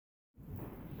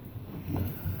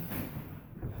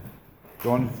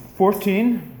John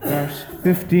 14, verse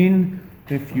 15,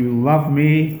 if you love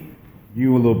me,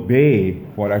 you will obey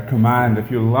what I command.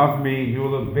 If you love me, you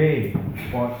will obey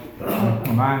what I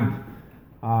command.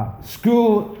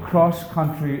 School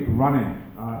cross-country running.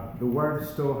 The words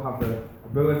still have the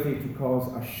ability to cause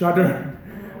a shudder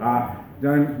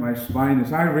down my spine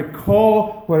as I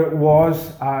recall what it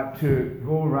was to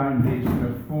go around these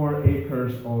 4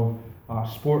 acres of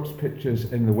sports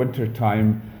pitches in the winter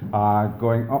time,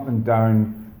 going up and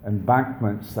down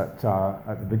embankments that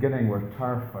at the beginning were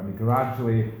turf and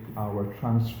gradually were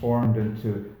transformed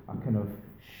into a kind of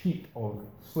sheet of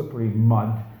slippery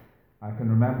mud. I can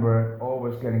remember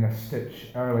always getting a stitch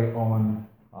early on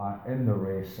in the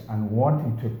race and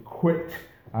wanting to quit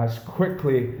as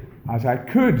quickly as I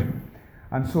could.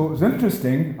 And so it was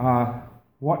interesting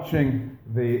watching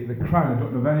the Crown. I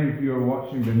don't know if any of you are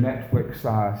watching the Netflix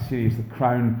series The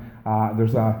Crown.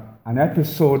 There's an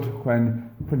episode when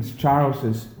Prince Charles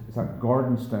is at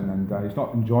Gordonstoun and he's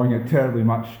not enjoying it terribly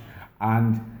much,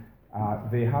 and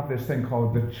they have this thing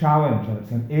called The Challenge, and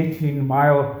it's an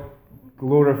 18-mile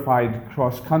glorified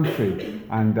cross-country,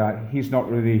 and he's not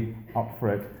really up for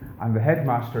it. And the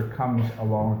headmaster comes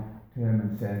along to him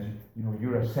and says,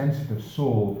 you're a sensitive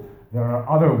soul. There are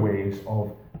other ways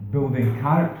of building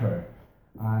character.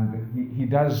 And he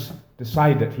does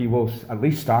decide that he will at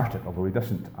least start it, although he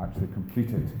doesn't actually complete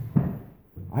it.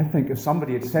 I think if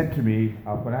somebody had said to me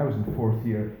when I was in 4th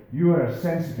year, you are a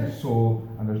sensitive soul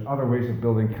and there's other ways of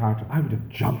building character, I would have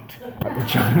jumped at the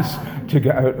chance to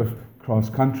get out of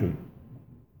cross-country.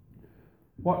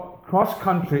 What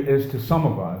cross-country is to some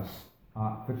of us,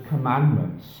 the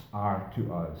commandments are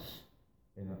to us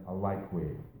in a like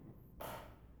way.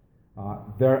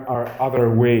 There are other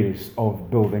ways of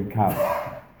building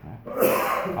character.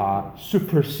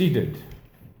 Superseded.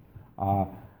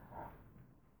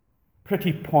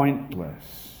 Pretty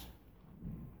pointless.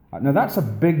 Now that's a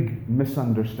big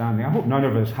misunderstanding. I hope none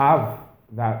of us have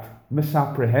that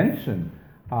misapprehension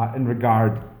in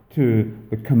regard to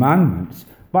the commandments.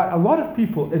 But a lot of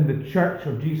people in the Church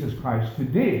of Jesus Christ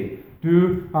today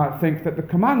do think that the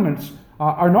commandments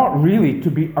are not really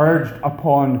to be urged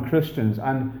upon Christians.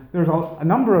 And there's a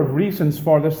number of reasons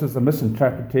for this. There's a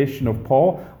misinterpretation of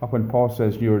Paul. When Paul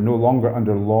says you are no longer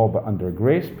under law but under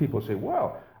grace, people say,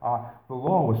 well, the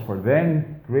law was for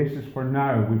then, grace is for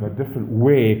now. We have a different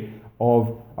way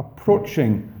of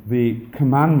approaching the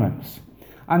commandments.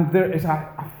 And there is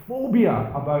a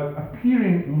phobia about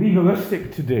appearing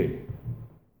legalistic today.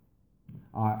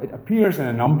 It appears in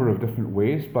a number of different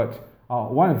ways, but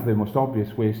one of the most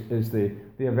obvious ways is the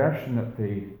aversion that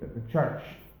the church,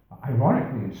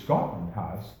 ironically in Scotland,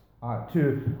 has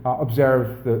to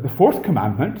observe the 4th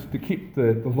commandment, to keep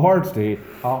the Lord's Day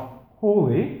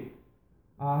holy,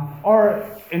 or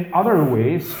in other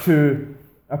ways to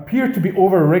appear to be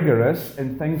over-rigorous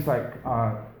in things like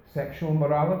sexual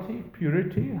morality,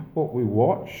 purity, what we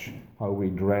watch, how we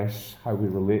dress, how we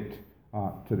relate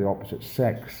to the opposite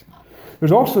sex.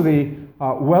 There's also the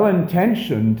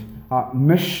well-intentioned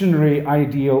missionary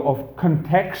ideal of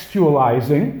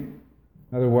contextualizing,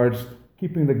 in other words,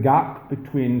 keeping the gap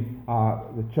between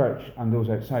the church and those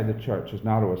outside the church as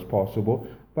narrow as possible.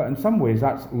 But in some ways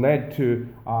that's led to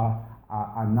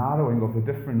a narrowing of the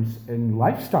difference in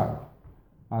lifestyle,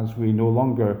 as we no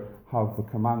longer have the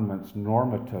commandments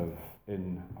normative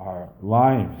in our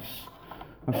lives.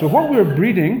 And so what we're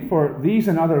breeding for these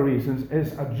and other reasons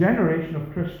is a generation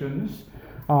of Christians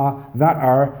that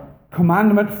are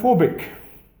commandment phobic,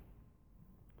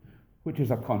 which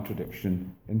is a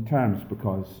contradiction in terms,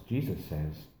 because Jesus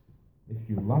says, if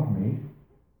you love me,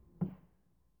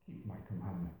 keep my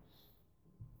commandments.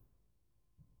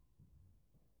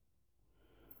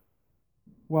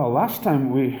 Well, last time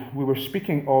we were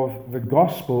speaking of the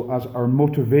gospel as our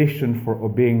motivation for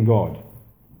obeying God.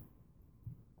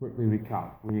 Quickly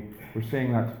recap. We were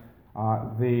saying that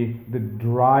the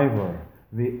driver,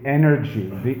 the energy,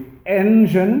 the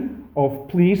engine of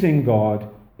pleasing God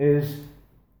is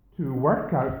to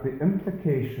work out the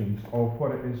implications of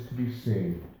what it is to be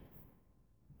saved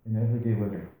in everyday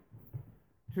living.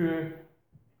 To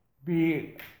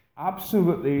be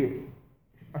absolutely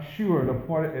assured of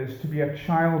what it is to be a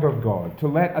child of God, to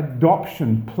let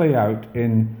adoption play out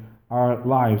in our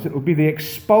lives. It will be the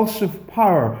expulsive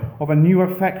power of a new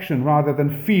affection rather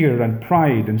than fear and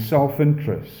pride and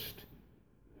self-interest.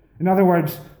 In other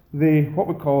words, what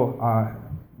we call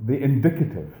the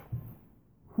indicative.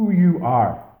 Who you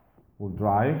are will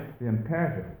drive the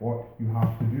imperative, what you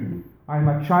have to do. I'm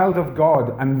a child of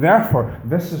God, and therefore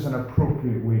this is an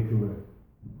appropriate way to live.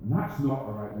 And that's not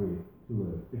the right way to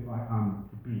live if I am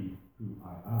to be who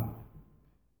I am.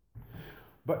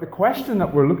 But the question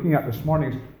that we're looking at this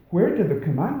morning is, where do the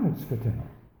commandments fit in?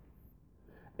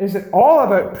 Is it all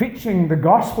about preaching the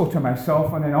gospel to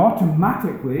myself and then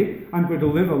automatically I'm going to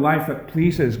live a life that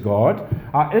pleases God?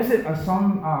 Is it, as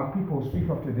some people speak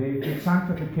of today,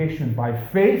 sanctification by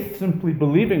faith, simply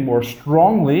believing more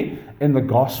strongly in the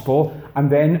gospel,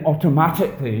 and then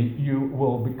automatically you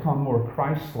will become more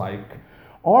Christ-like?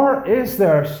 Or is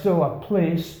there still a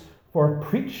place for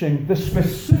preaching the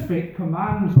specific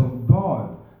commands of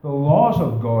God, the laws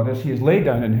of God as He has laid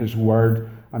down in His Word,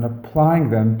 and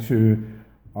applying them to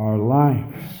our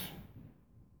lives?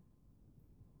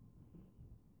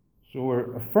 So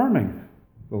we're affirming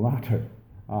the latter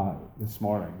this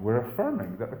morning. We're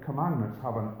affirming that the commandments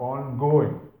have an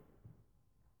ongoing,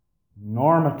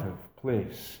 normative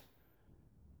place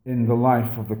in the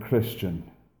life of the Christian,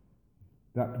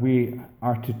 that we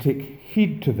are to take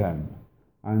heed to them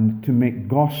and to make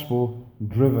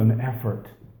gospel-driven effort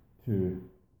to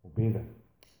obey them.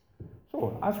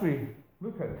 So, as we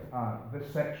look at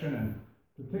this section, and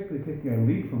particularly taking a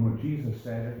lead from what Jesus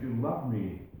said, if you love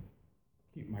me,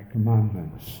 keep my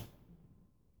commandments.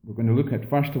 We're going to look at,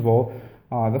 first of all,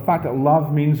 the fact that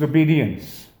love means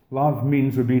obedience. Love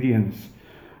means obedience.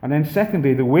 And then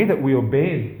secondly, the way that we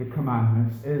obey the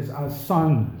commandments is as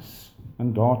sons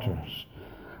and daughters.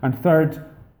 And third,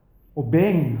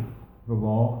 obeying the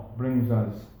law brings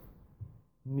us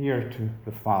near to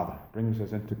the Father, brings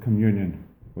us into communion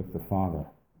with the Father.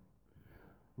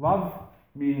 Love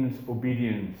means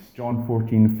obedience. John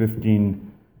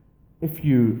 14:15. If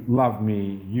you love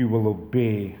me, you will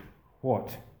obey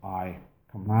what I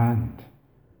command.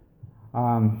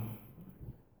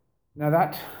 Now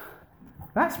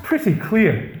that's pretty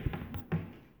clear.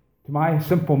 To my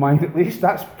simple mind, at least,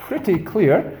 that's pretty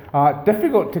clear.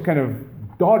 Difficult to kind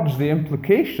of dodge the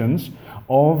implications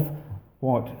of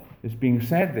what is being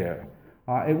said there.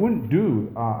 It wouldn't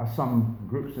do, as some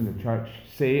groups in the church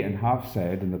say and have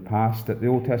said in the past, that the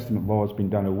Old Testament law has been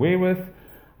done away with,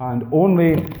 and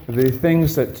only the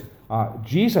things that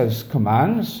Jesus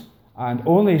commands, and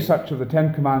only such of the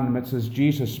Ten Commandments as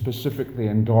Jesus specifically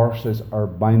endorses, are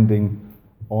binding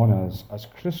on us as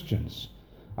Christians.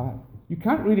 You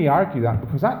can't really argue that,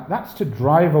 because that's to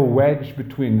drive a wedge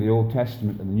between the Old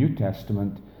Testament and the New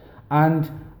Testament, and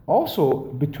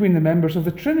also between the members of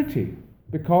the Trinity,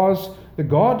 because the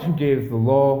God who gave the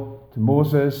law to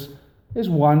Moses is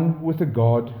one with the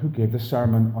God who gave the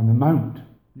Sermon on the Mount.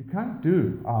 You can't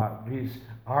do these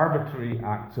arbitrary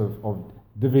acts of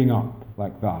divvying up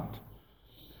like that.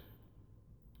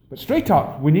 But straight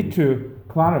up, we need to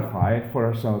clarify for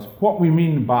ourselves what we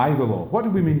mean by the law. What do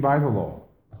we mean by the law?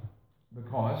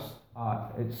 Because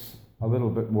it's a little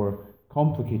bit more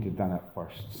complicated than at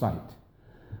first sight.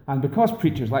 And because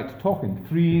preachers like to talk in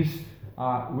threes,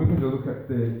 we're going to look at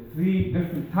the three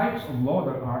different types of law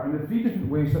there are, and the three different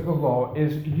ways that the law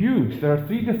is used. There are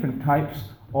three different types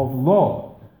of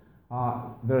law.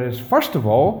 There is, first of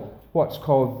all, what's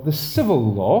called the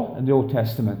civil law in the Old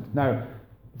Testament. Now,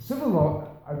 the civil law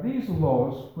are these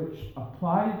laws which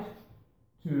applied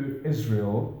to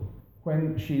Israel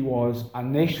when she was a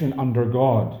nation under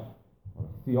God, or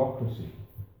theocracy.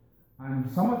 And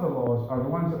some of the laws are the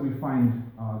ones that we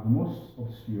find the most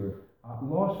obscure.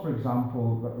 Laws, for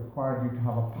example, that required you to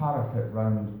have a parapet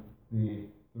round the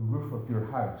roof of your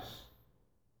house.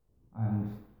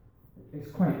 And it's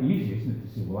quite easy, isn't it,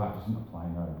 to say, well, that doesn't apply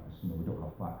now, because we don't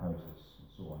have flat houses and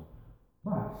so on.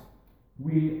 But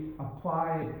we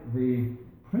apply the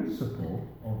principle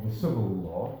of the civil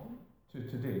law to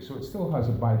today, so it still has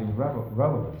abiding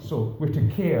relevance. So we're to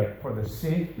care for the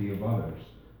safety of others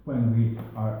when we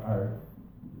are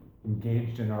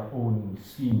engaged in our own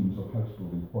schemes of house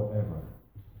building, whatever.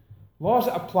 Laws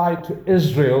that applied to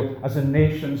Israel as a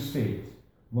nation state.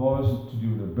 Laws to do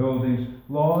with their buildings.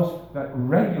 Laws that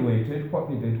regulated what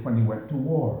they did when they went to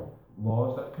war.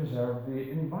 Laws that preserved the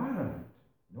environment.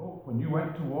 No, when you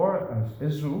went to war as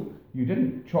Israel, you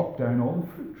didn't chop down all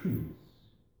the fruit trees.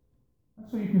 And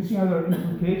so you can see how there are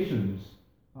implications.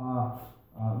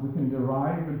 We can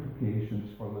derive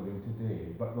implications for living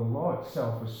today, but the law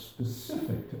itself is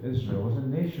specific to Israel as a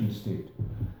nation state.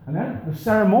 And then the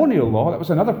ceremonial law, that was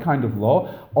another kind of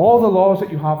law. All the laws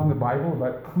that you have in the Bible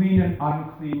about clean and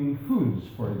unclean foods,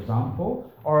 for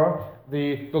example, or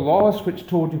the laws which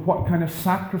told you what kind of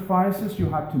sacrifices you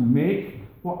had to make,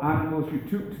 what animals you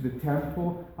took to the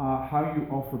temple, how you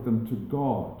offered them to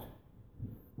God.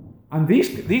 And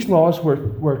these laws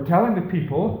were telling the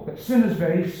people that sin is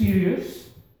very serious,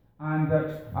 and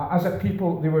that as a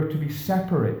people they were to be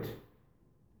separate,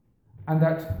 and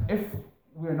that if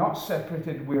we're not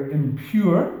separated, we're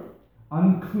impure,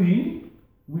 unclean,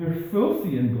 we're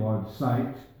filthy in God's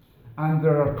sight, and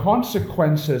there are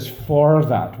consequences for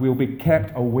that. We'll be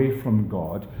kept away from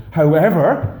God.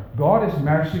 However, God is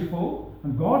merciful,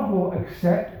 and God will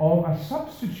accept of a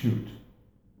substitute.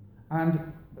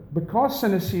 And because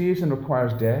sin is serious and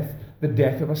requires death, the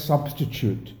death of a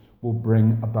substitute will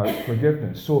bring about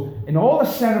forgiveness. So in all the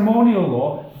ceremonial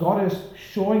law, God is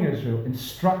showing Israel,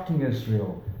 instructing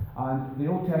Israel. And the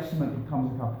Old Testament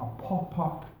becomes like a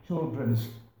pop-up children's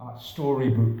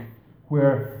storybook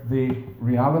where the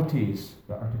realities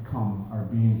that are to come are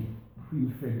being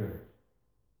prefigured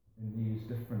in these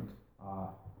different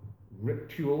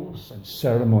rituals and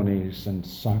ceremonies and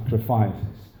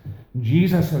sacrifices.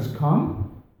 Jesus has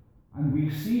come, and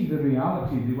we see the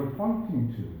reality they were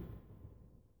pointing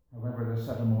to. However, the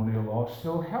ceremonial law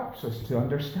still helps us to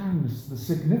understand the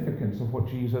significance of what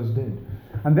Jesus did.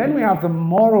 And then we have the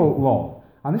moral law.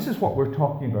 And this is what we're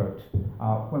talking about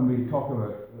when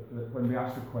we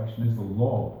ask the question, is the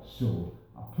law still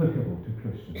applicable to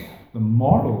Christians? The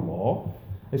moral law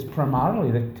is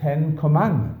primarily the Ten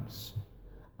Commandments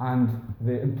and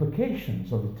the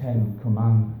implications of the Ten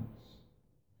Commandments.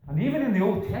 And even in the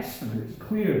Old Testament, it's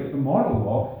clear that the moral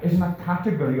law is in a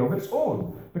category of its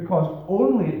own, because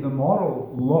only the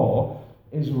moral law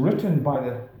is written by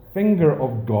the finger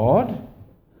of God,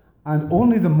 and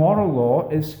only the moral law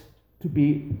is to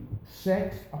be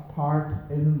set apart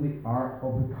in the Ark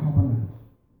of the Covenant.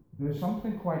 There's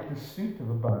something quite distinctive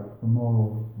about the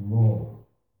moral law.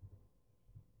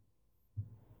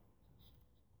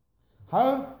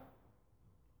 How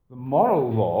the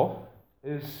moral law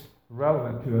is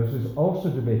relevant to us is also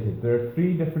debated. There are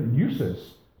three different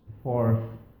uses for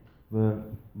the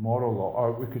moral law,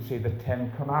 or we could say the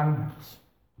Ten Commandments.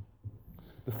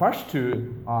 The first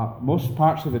two, most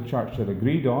parts of the church are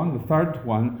agreed on. The third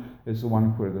one is the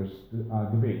one where there's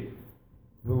debate.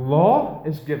 The law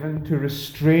is given to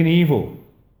restrain evil.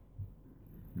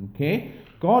 Okay?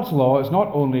 God's law is not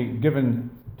only given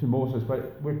to Moses,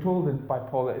 but we're told by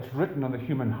Paul that it's written on the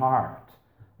human heart.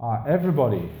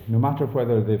 Everybody, no matter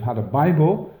whether they've had a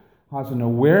Bible, has an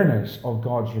awareness of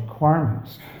God's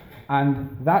requirements.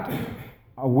 And that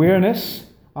awareness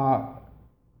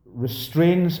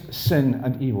restrains sin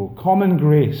and evil. Common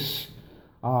grace,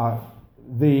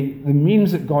 the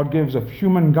means that God gives of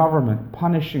human government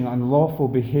punishing unlawful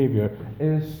behavior,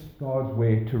 is God's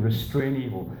way to restrain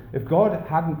evil. If God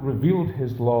hadn't revealed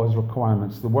his law's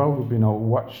requirements, the world would be in a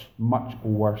much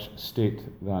worse state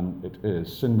than it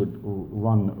is. Sin would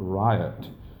run riot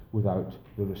without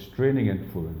the restraining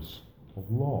influence of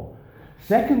law.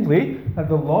 Secondly, that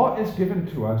the law is given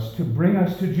to us to bring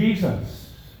us to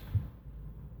Jesus.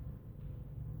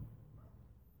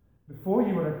 Before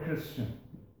you were a Christian,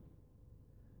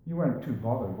 you weren't too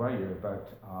bothered, were you, about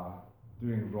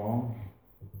doing wrong?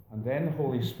 And then the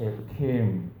Holy Spirit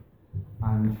came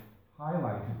and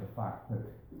highlighted the fact that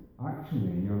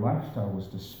actually your lifestyle was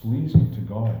displeasing to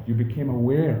God. You became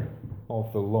aware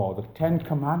of the law. The Ten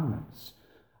Commandments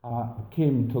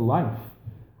came to life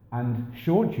and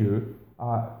showed you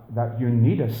that you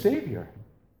need a Savior.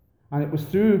 And it was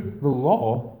through the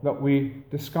law that we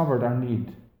discovered our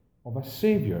need of a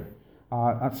Savior.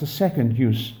 That's the second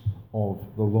use of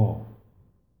the law.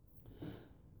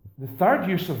 The third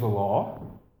use of the law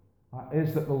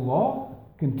is that the law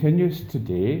continues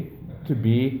today to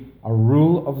be a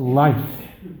rule of life.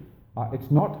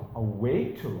 It's not a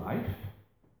way to life.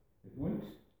 It wouldn't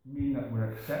mean that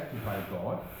we're accepted by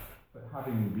God, but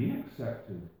having been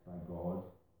accepted by God,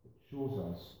 it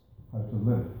shows us how to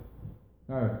live.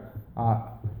 Now,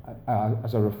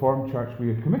 as a Reformed church,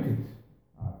 we are committed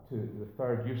to the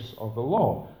third use of the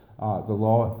law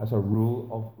as a rule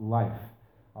of life.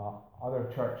 Other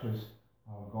churches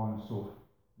have gone so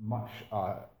much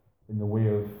in the way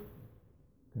of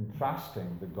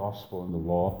contrasting the gospel and the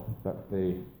law that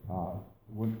they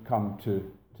wouldn't come to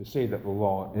say that the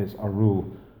law is a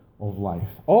rule of life.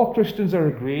 All Christians are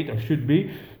agreed, or should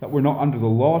be, that we're not under the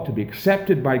law to be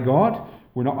accepted by God.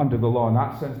 We're not under the law in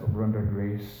that sense, but we're under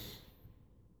grace.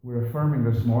 We're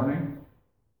affirming this morning,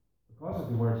 because of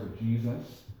the words of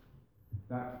Jesus,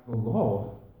 that the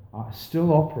law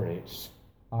still operates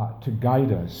to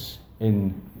guide us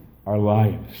in our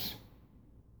lives.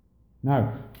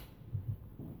 Now,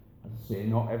 as I say,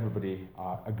 not everybody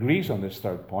agrees on this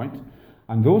third point,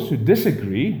 and those who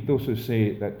disagree, those who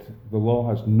say that the law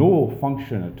has no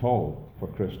function at all for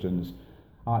Christians,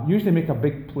 usually make a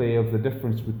big play of the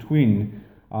difference between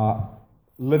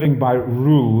living by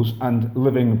rules and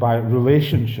living by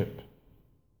relationship.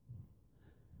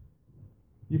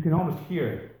 You can almost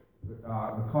hear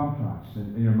the contrast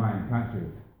in your mind, can't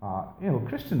you?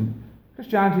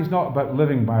 Christianity is not about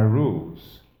living by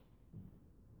rules.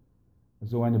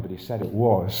 as though anybody said it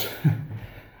was.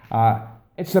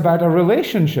 It's about a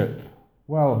relationship.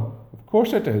 Well, of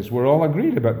course it is. We're all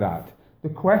agreed about that. The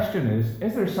question is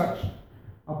there such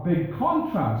a big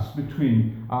contrast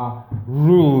between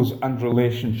rules and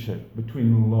relationship,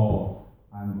 between law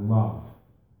and love?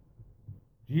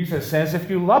 Jesus says, if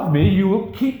you love me, you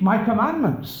will keep my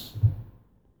commandments.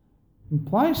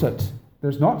 Implies that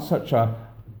there's not such a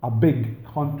big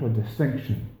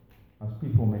contradistinction as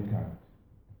people make out.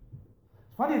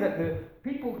 It's funny that the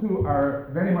people who are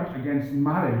very much against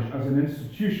marriage as an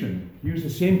institution use the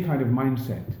same kind of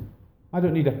mindset. I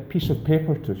don't need a piece of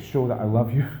paper to show that I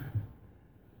love you.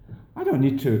 I don't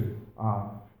need to,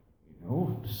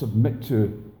 submit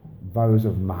to vows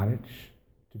of marriage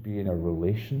to be in a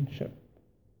relationship.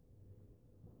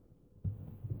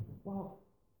 Well,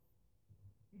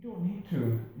 you don't need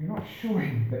to. You're not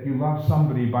showing that you love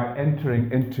somebody by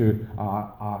entering into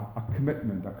a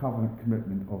commitment, a covenant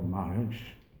commitment of marriage.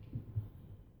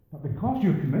 But because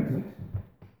you're committed,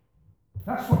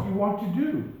 that's what you want to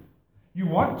do. You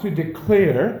want to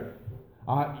declare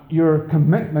your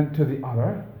commitment to the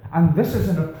other, and this is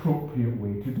an appropriate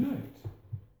way to do it.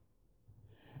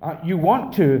 You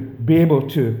want to be able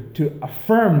to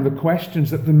affirm the questions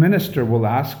that the minister will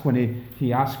ask when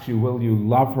he asks you, will you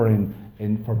love her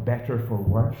in for better, for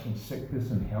worse, in sickness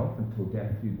and health, until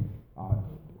death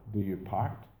do you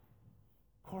part?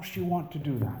 Of course you want to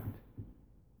do that.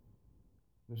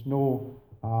 There's no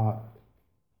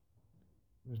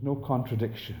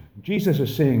contradiction. Jesus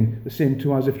is saying the same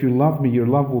to us. If you love me, your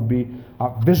love will be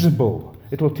visible.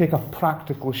 It'll take a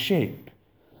practical shape.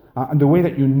 And the way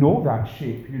that you know that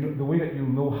shape, the way that you'll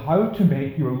know how to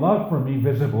make your love for me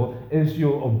visible is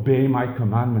you'll obey my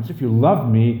commandments. If you love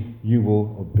me, you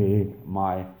will obey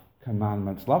my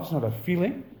commandments. Love's not a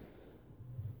feeling.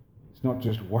 It's not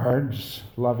just words.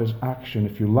 Love is action.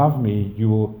 If you love me, you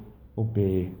will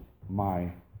obey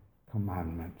my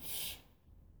commandments.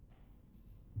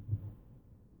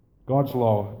 God's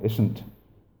law isn't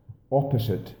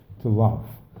opposite to love.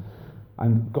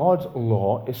 And God's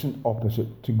law isn't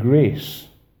opposite to grace.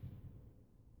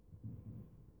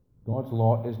 God's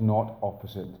law is not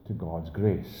opposite to God's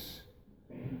grace.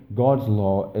 God's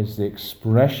law is the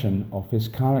expression of his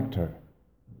character.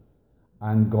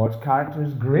 And God's character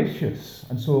is gracious.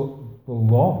 And so the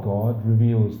law of God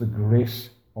reveals the grace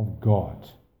of God.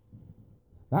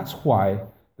 That's why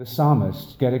the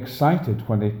psalmists get excited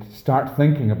when they start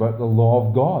thinking about the law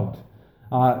of God.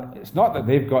 It's not that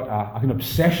they've got an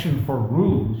obsession for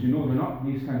rules. They're not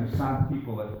these kind of sad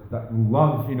people that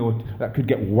love, that could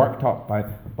get worked up by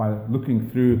looking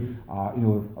through,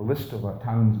 a list of a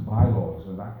town's bylaws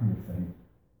or that kind of thing.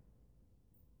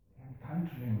 They're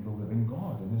encountering the living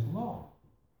God and his law.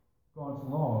 God's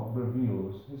law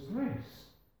reveals his grace.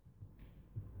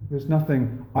 There's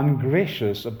nothing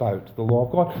ungracious about the law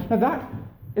of God. Now that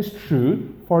is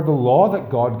true for the law that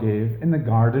God gave in the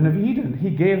Garden of Eden. He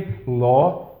gave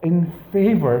law in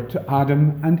favor to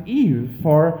Adam and Eve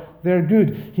for their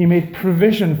good. He made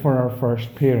provision for our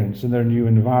first parents in their new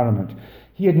environment.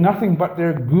 He had nothing but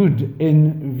their good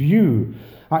in view.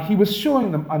 He was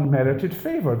showing them unmerited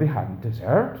favor. They hadn't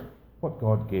deserved what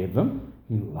God gave them.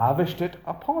 He lavished it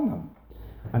upon them.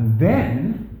 And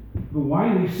then the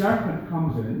wily serpent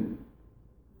comes in,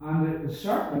 and the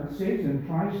serpent, Satan,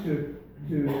 tries to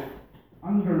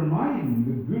undermine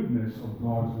the goodness of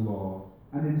God's law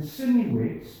and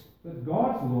insinuates that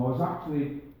God's law is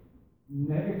actually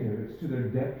negative, it's to their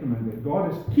detriment, that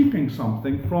God is keeping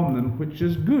something from them which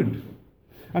is good.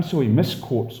 And so he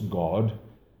misquotes God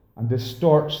and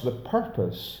distorts the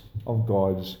purpose of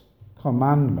God's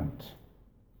commandment.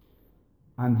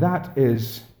 And that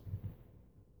is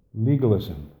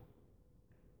legalism.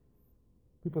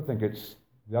 People think it's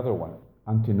the other one,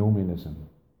 antinomianism.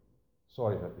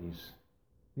 Sorry about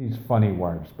these funny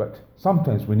words, but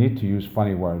sometimes we need to use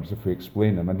funny words if we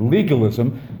explain them. And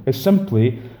legalism is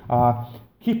simply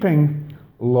keeping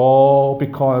law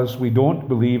because we don't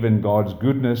believe in God's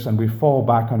goodness and we fall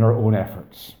back on our own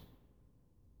efforts.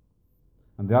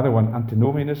 And the other one,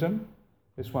 antinomianism,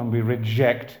 is when we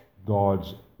reject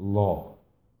God's law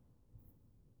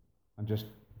and just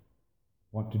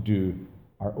want to do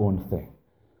our own thing.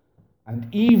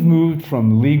 And Eve moved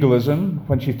from legalism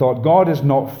when she thought, God is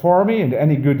not for me, and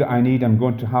any good that I need I'm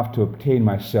going to have to obtain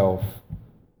myself,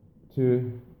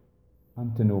 to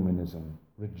antinomianism,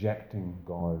 rejecting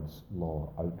God's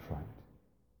law outright.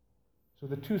 So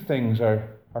the two things are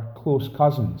close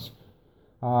cousins.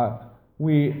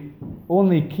 We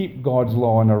only keep God's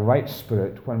law in a right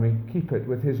spirit when we keep it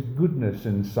with his goodness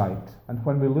in sight. And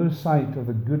when we lose sight of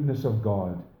the goodness of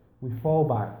God, we fall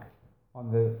back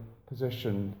on the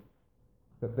position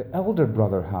that the elder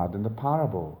brother had in the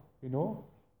parable.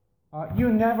 You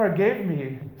never gave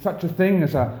me such a thing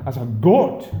as a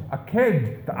goat, a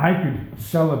kid that I could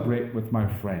celebrate with my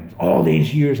friends. All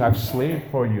these years I've slaved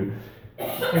for you.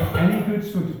 If any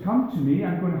good's going to come to me,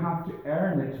 I'm going to have to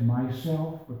earn it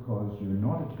myself because you're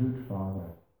not a good father.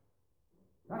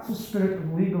 That's the spirit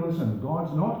of legalism.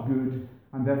 God's not good,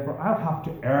 and therefore I'll have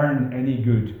to earn any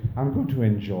good I'm going to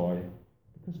enjoy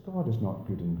because God is not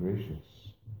good and gracious.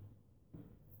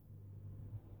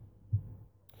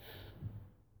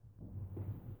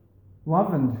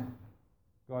 Love and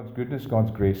God's goodness,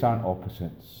 God's grace aren't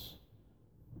opposites.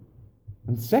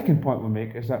 And the second point we'll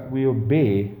make is that we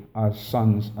obey as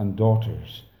sons and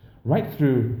daughters. Right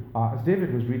through, as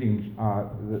David was reading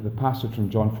the passage from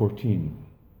John 14,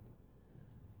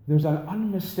 there's an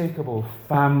unmistakable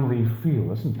family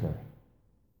feel, isn't there?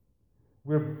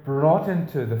 We're brought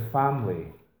into the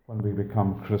family when we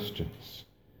become Christians.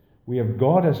 We have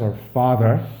God as our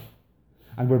Father,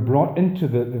 and we're brought into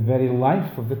the very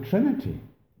life of the Trinity.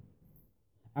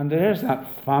 And there's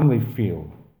that family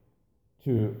feel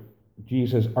to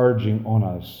Jesus urging on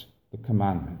us the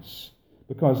commandments.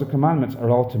 Because the commandments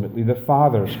are ultimately the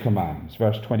Father's commands.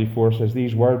 Verse 24 says,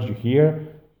 "These words you hear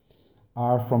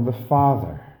are from the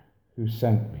Father who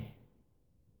sent me."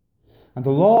 And the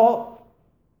law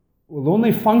will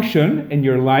only function in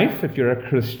your life, if you're a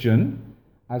Christian,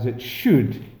 as it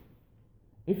should,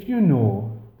 if you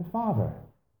know the Father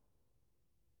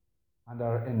and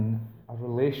are in a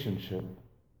relationship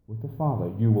with the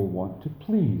Father. You will want to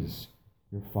please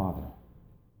your Father.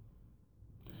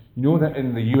 You know that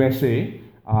in the USA,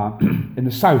 in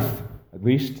the South, at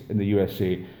least in the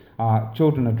USA,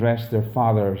 children address their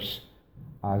fathers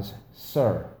as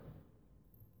Sir.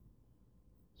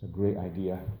 It's a great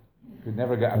idea. Could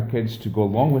never get our kids to go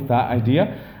along with that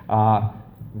idea.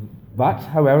 But,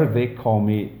 however, they call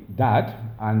me Dad.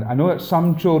 And I know that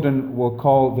some children will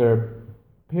call their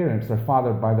parents, their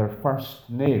father, by their first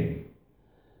name.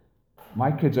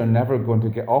 My kids are never going to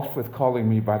get off with calling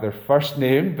me by their first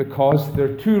name because there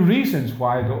are two reasons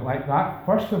why I don't like that.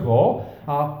 First of all,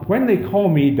 when they call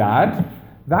me Dad,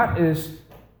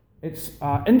 it's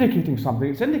indicating something.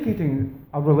 It's indicating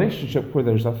a relationship where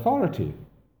there's authority.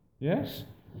 Yes?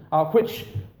 Which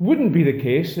wouldn't be the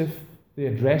case if they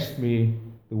addressed me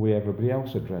the way everybody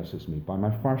else addresses me, by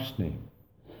my first name.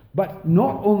 But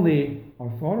not only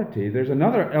authority, there's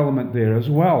another element there as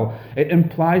well. It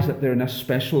implies that they're in a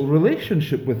special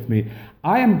relationship with me.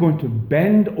 I am going to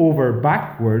bend over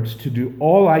backwards to do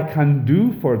all I can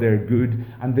do for their good,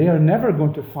 and they are never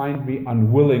going to find me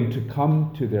unwilling to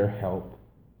come to their help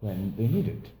when they need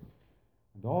it.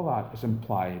 And all that is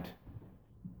implied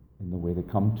in the way they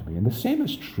come to me. And the same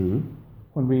is true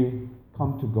when we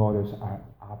come to God as our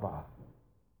Abba,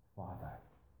 Father.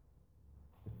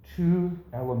 Two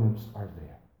elements are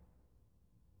there.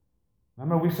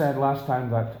 Remember we said last time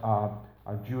that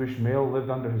a Jewish male lived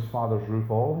under his father's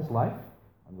roof all his life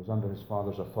and was under his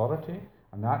father's authority,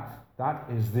 and that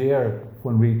is there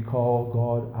when we call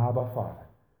God Abba Father.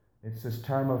 It's this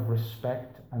term of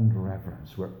respect and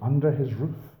reverence. We're under his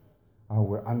roof.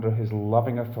 We're under his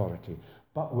loving authority.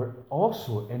 But we're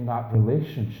also in that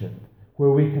relationship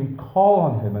where we can call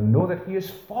on him and know that he is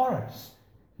for us.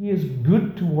 He is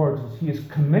good towards us. He is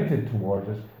committed towards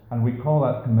us. And we call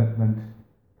that commitment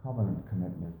covenant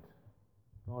commitment.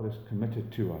 God is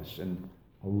committed to us in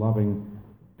a loving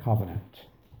covenant.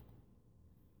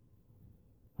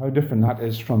 How different that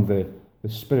is from the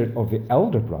spirit of the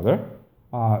elder brother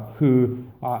who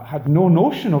had no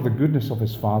notion of the goodness of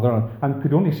his father and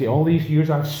could only say, all these years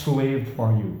I've slaved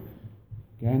for you.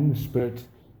 Again, the spirit,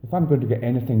 if I'm going to get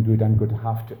anything good, I'm going to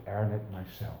have to earn it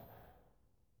myself.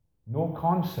 No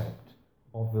concept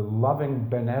of the loving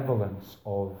benevolence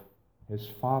of his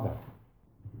Father.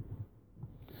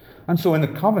 And so in the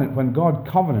covenant, when God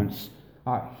covenants,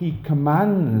 he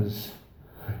commands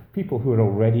people who are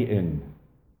already in.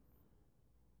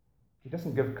 He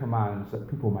doesn't give commands that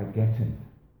people might get in.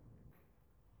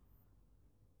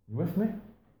 You with me?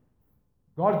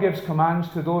 God gives commands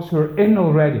to those who are in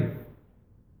already.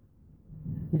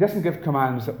 He doesn't give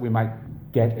commands that we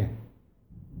might get in.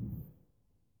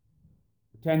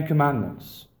 10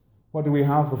 Commandments. What do we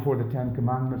have before the 10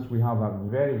 Commandments? We have a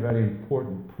very, very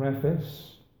important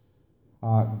preface.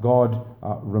 God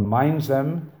reminds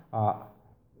them,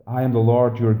 I am the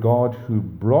Lord your God who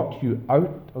brought you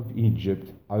out of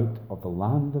Egypt, out of the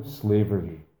land of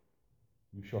slavery.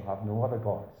 You shall have no other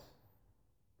gods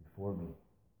before me.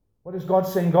 What is God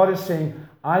saying? God is saying,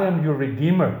 I am your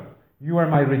Redeemer. You are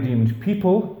my redeemed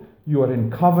people. You are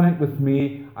in covenant with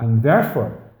me, and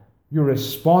therefore your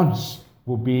response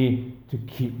will be to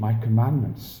keep my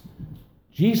commandments.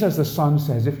 Jesus the Son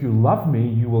says, if you love me,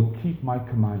 you will keep my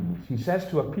commandments. He says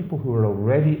to a people who are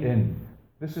already in,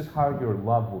 this is how your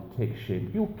love will take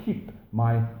shape. You'll keep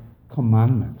my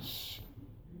commandments.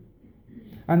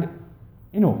 And,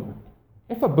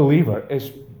 if a believer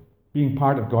is being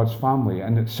part of God's family,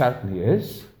 and it certainly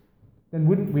is, then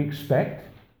wouldn't we expect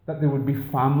that there would be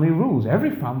family rules?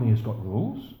 Every family has got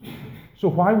rules. So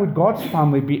why would God's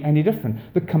family be any different?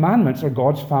 The commandments are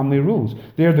God's family rules.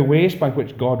 They're the ways by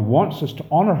which God wants us to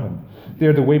honor him.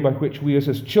 They're the way by which we as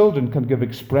his children can give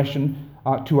expression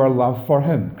to our love for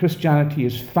him. Christianity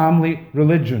is family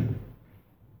religion.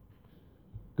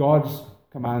 God's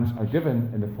commands are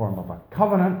given in the form of a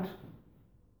covenant.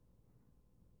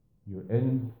 You're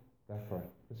in, therefore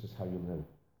this is how you live.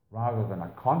 Rather than a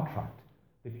contract.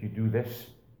 If you do this,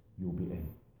 you'll be in.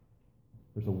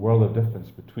 There's a world of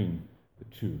difference between the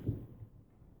two.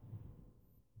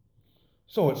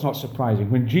 So it's not surprising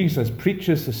when Jesus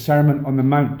preaches the Sermon on the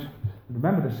Mount.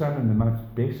 Remember, the Sermon on the Mount is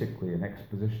basically an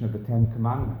exposition of the Ten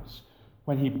Commandments.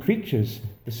 When he preaches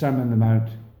the Sermon on the Mount,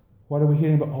 what are we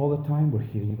hearing about all the time? We're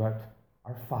hearing about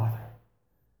our Father.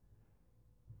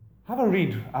 Have a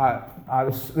read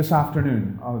this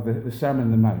afternoon of the Sermon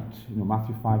on the Mount,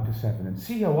 Matthew 5-7, and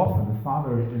see how often the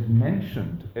Father is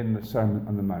mentioned in the Sermon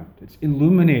on the Mount. It's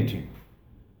illuminating.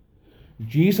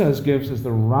 Jesus gives us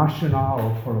the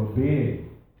rationale for obeying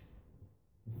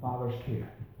the Father's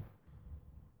care.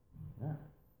 Yeah.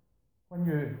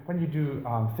 When you do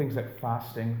things like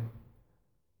fasting,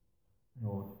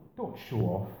 don't show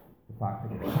off the fact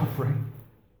that you're suffering,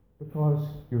 because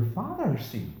your Father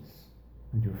sees,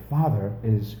 and your Father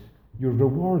is your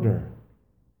rewarder.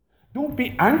 Don't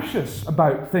be anxious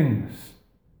about things.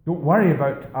 Don't worry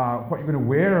about what you're going to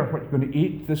wear or what you're going to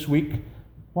eat this week.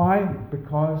 Why?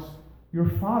 Because your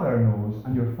Father knows,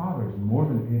 and your Father is more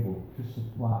than able to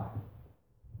supply.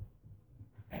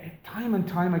 Time and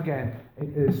time again, it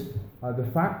is the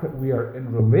fact that we are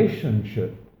in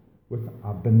relationship with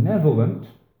a benevolent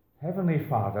Heavenly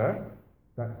Father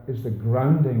that is the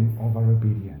grounding of our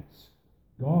obedience.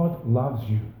 God loves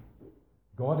you.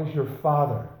 God is your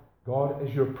Father. God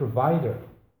is your provider.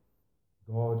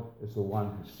 God is the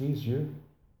one who sees you.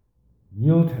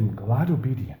 Yield him glad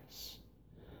obedience.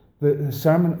 The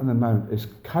Sermon on the Mount is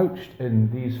couched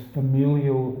in these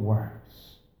familial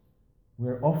words.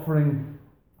 We're offering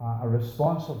a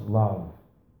response of love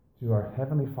to our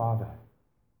Heavenly Father.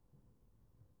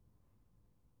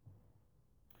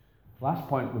 Last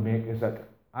point we make is that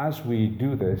as we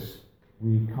do this,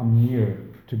 we come near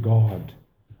to God.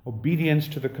 Obedience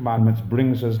to the commandments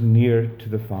brings us near to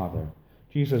the Father.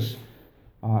 Jesus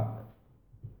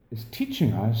is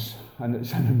teaching us, and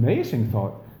it's an amazing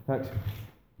thought, that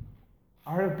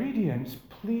our obedience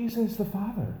pleases the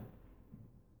Father,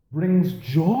 brings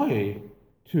joy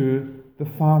to the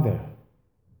Father,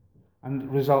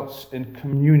 and results in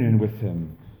communion with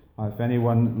him. If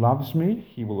anyone loves me,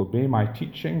 he will obey my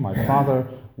teaching. My Father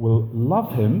will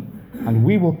love him, and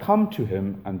we will come to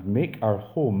him and make our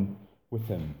home with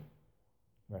him.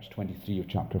 Verse 23 of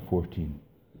chapter 14.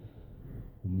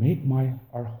 Make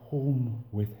our home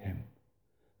with him.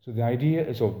 So the idea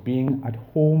is of being at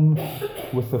home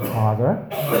with the Father,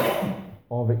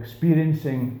 of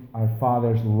experiencing our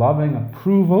Father's loving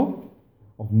approval,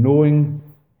 of knowing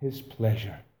his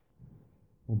pleasure.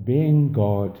 Obeying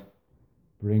God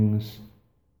brings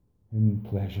him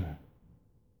pleasure.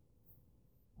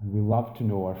 And we love to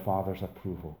know our Father's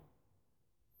approval.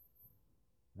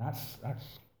 That's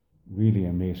really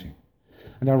amazing.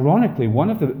 And ironically, one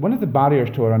of the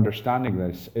barriers to our understanding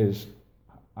this is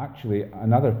actually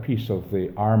another piece of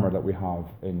the armor that we have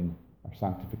in our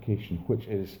sanctification, which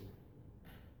is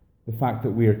the fact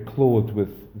that we are clothed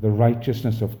with the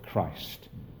righteousness of Christ.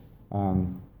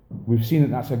 We've seen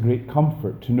that that's a great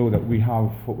comfort to know that we have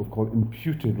what we've called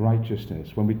imputed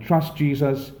righteousness. When we trust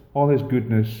Jesus, all his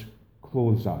goodness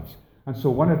clothes us. And so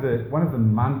one of the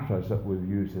mantras that we've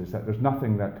used is that there's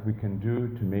nothing that we can do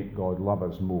to make God love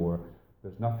us more.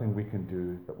 There's nothing we can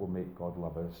do that will make God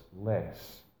love us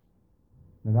less.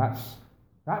 Now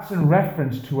that's in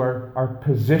reference to our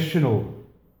positional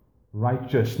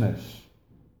righteousness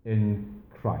in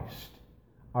Christ.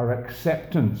 Our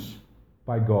acceptance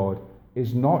by God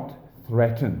is not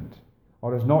threatened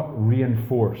or is not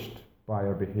reinforced by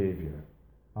our behavior.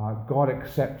 God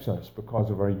accepts us because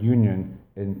of our union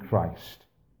in Christ.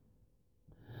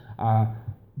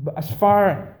 But as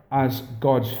far as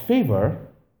God's favor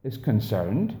is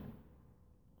concerned,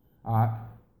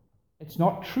 it's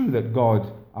not true that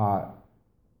God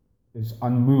is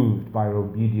unmoved by our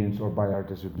obedience or by our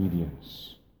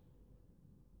disobedience.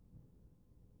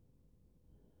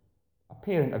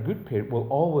 A good parent will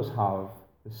always have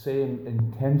the same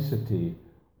intensity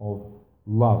of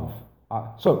love.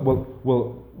 So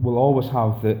we'll always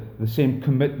have the same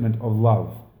commitment of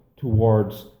love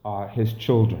towards his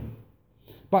children.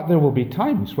 But there will be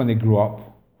times when they grow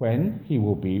up when he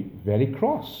will be very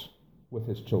cross with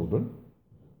his children,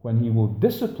 when he will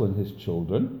discipline his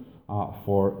children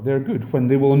for their good, when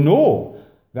they will know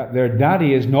that their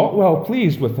daddy is not well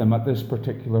pleased with them at this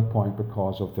particular point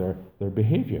because of their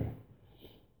behavior.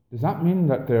 Does that mean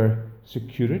that their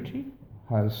security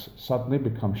has suddenly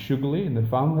become sugary in the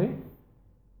family?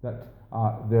 That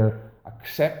their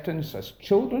acceptance as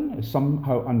children is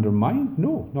somehow undermined?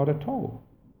 No, not at all.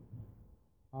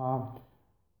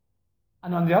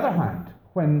 And on the other hand,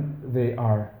 when they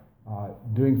are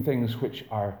doing things which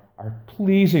are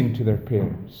pleasing to their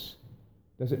parents,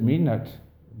 does it mean that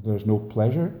there's no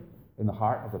pleasure in the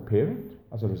heart of the parent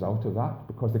as a result of that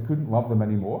because they couldn't love them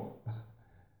anymore?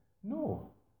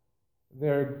 No.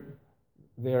 Their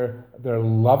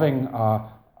loving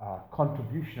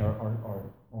contribution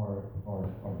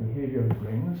or behavior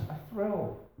brings a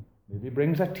thrill, maybe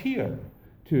brings a tear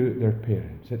to their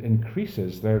parents. It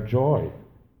increases their joy.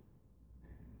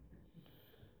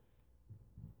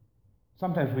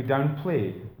 Sometimes we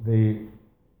downplay the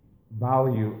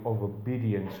value of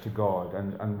obedience to God,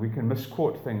 and we can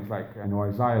misquote things like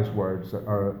Isaiah's words that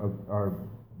our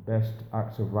best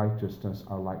acts of righteousness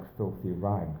are like filthy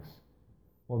rags.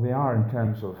 Well, they are in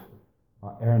terms of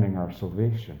earning our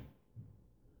salvation.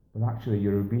 But actually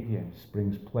your obedience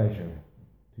brings pleasure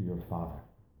to your Father.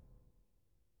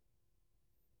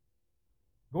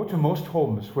 Go to most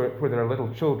homes where there are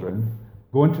little children,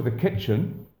 go into the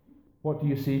kitchen. What do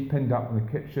you see pinned up in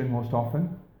the kitchen most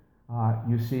often?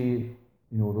 You see,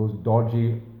 those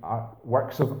dodgy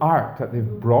works of art that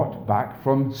they've brought back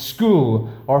from school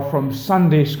or from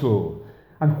Sunday school.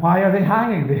 And why are they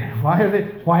hanging there?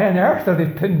 Why on earth are they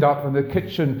pinned up on the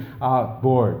kitchen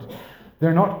board?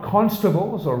 They're not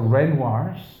constables or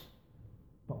Renoirs.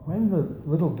 But when the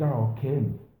little girl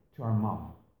came to our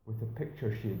mum with the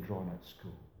picture she had drawn at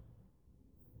school,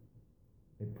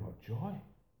 it brought joy.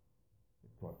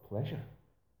 It brought pleasure.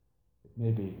 It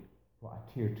maybe brought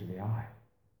a tear to the eye.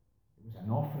 It was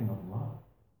an offering of love.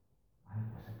 And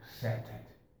it was accepted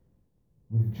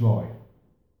with joy.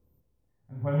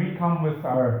 And when we come with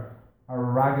our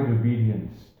ragged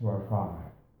obedience to our Father,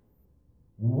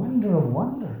 wonder of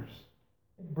wonders,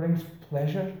 it brings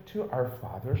pleasure to our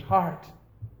Father's heart.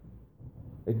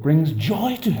 It brings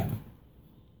joy to him.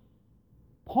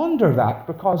 Ponder that,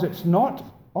 because it's not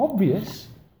obvious.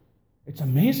 It's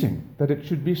amazing that it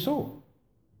should be so.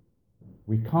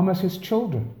 We come as his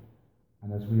children,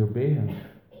 and as we obey him,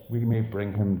 we may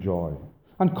bring him joy.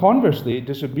 And conversely,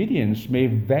 disobedience may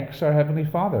vex our Heavenly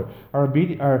Father. Our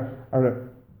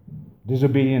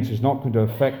disobedience is not going to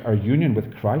affect our union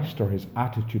with Christ or his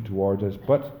attitude towards us,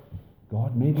 but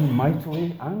God may be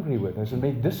mightily angry with us and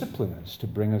may discipline us to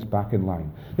bring us back in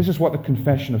line. This is what the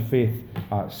Confession of Faith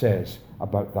says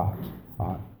about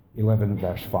that. 11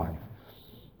 verse 5.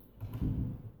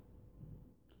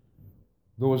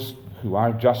 Those who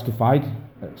are justified,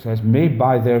 it says, may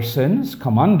by their sins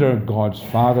come under God's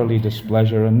fatherly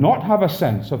displeasure and not have a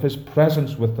sense of his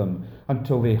presence with them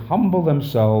until they humble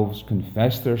themselves,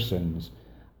 confess their sins,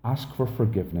 ask for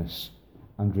forgiveness,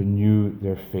 and renew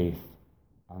their faith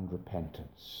and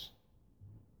repentance.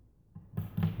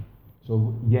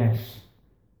 So, yes,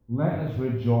 let us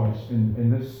rejoice in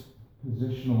this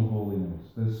positional holiness,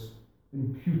 this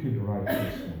imputed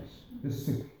righteousness, this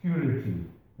security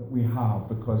that we have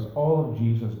because all of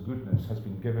Jesus' goodness has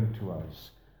been given to us,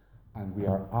 and we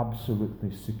are absolutely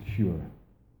secure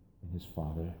in his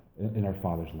Father, in our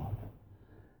Father's love.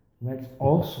 Let's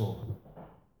also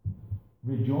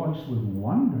rejoice with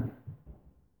wonder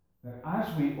that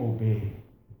as we obey,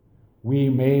 we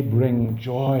may bring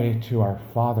joy to our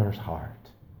Father's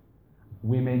heart.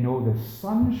 We may know the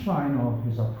sunshine of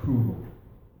his approval,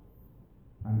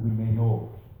 and we may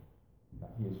know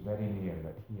that he is very near,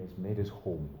 that he has made his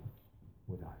home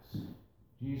with us.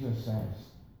 Jesus says,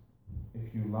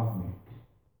 if you love me,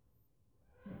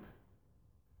 keep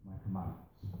my commandments.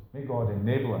 May God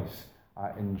enable us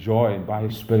in joy and by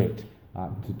his Spirit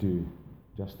to do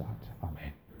just that.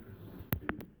 Amen.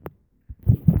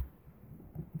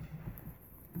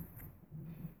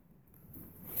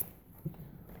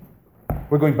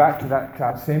 We're going back to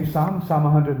that same psalm, Psalm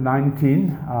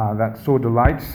 119, that so delights